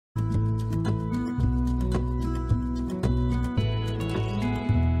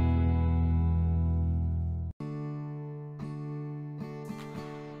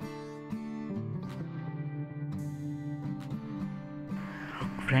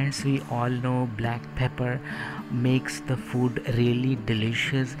friends, we all know black pepper makes the food really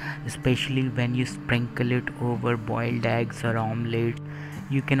delicious, especially when you sprinkle it over boiled eggs or omelette.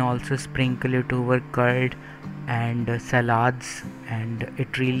 You can also sprinkle it over curd and salads, and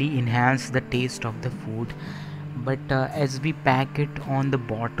it really enhances the taste of the food. But as we pack it on the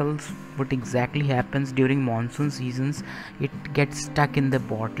bottles, what exactly happens during monsoon seasons, it gets stuck in the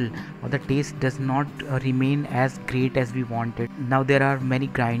bottle, or the taste does not remain as great as we wanted. Now there are many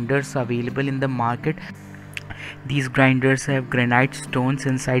grinders available in the market. These grinders have granite stones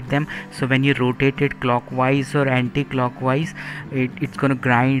inside them, so when you rotate it clockwise or anti-clockwise, it's going to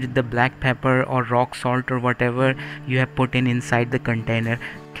grind the black pepper or rock salt or whatever you have put in inside the container.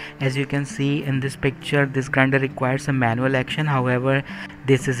 As you can see in this picture, this grinder requires a manual action. However,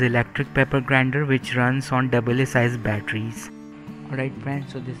 this is electric pepper grinder which runs on AA size batteries. Alright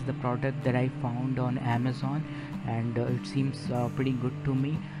friends, so this is the product that I found on Amazon, and it seems pretty good to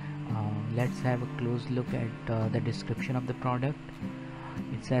me. Let's have a close look at the description of the product.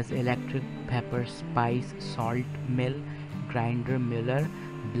 It says electric pepper spice salt mill grinder Miller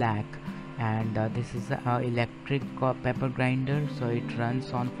black, and this is a electric pepper grinder, so it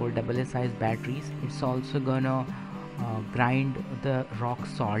runs on 4 AA size batteries. It's also gonna grind the rock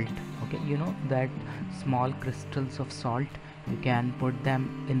salt. Okay, you know that small crystals of salt, you can put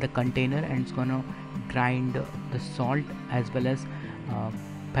them in the container and it's gonna grind the salt as well as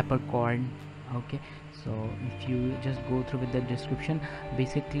peppercorn. Okay, so if you just go through with the description,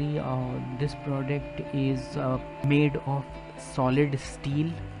 basically this product is made of solid steel.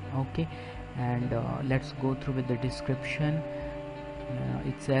 Okay, and let's go through with the description.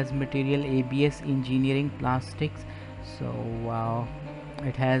 It says material ABS engineering plastics, so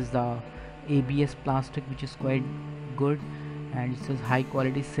it has the ABS plastic which is quite good, and it says high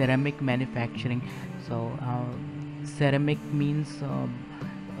quality ceramic manufacturing. So ceramic means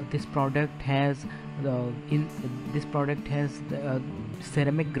this product has the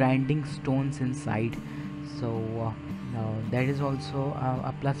ceramic grinding stones inside, so that is also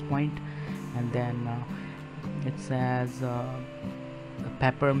a plus point. And then it says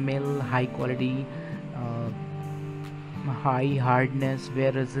pepper mill, high quality, high hardness,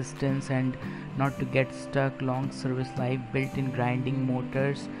 wear resistance, and not to get stuck, long service life, built-in grinding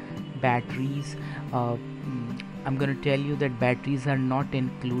motors, batteries. I'm gonna tell you that batteries are not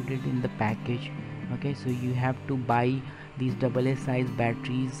included in the package. Okay, so you have to buy these AA size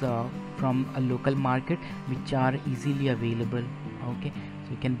batteries from a local market which are easily available. Okay,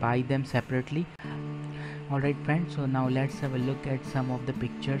 so you can buy them separately. Alright friends, so now let's have a look at some of the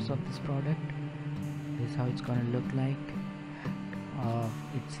pictures of this product. This is how it's gonna look like.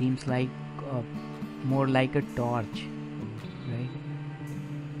 It seems like more like a torch, right?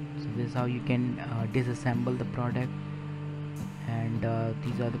 So this is how you can disassemble the product, and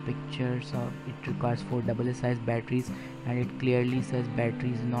these are the pictures of it. Requires 4 AA size batteries, and it clearly says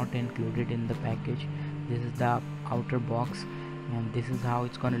batteries not included in the package. This is the outer box, and this is how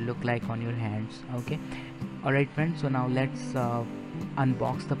it's going to look like on your hands. Okay, alright friends, so now let's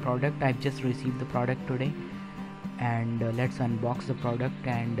unbox the product. I've just received the product today, and let's unbox the product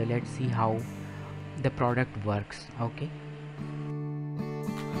and let's see how the product works. Okay.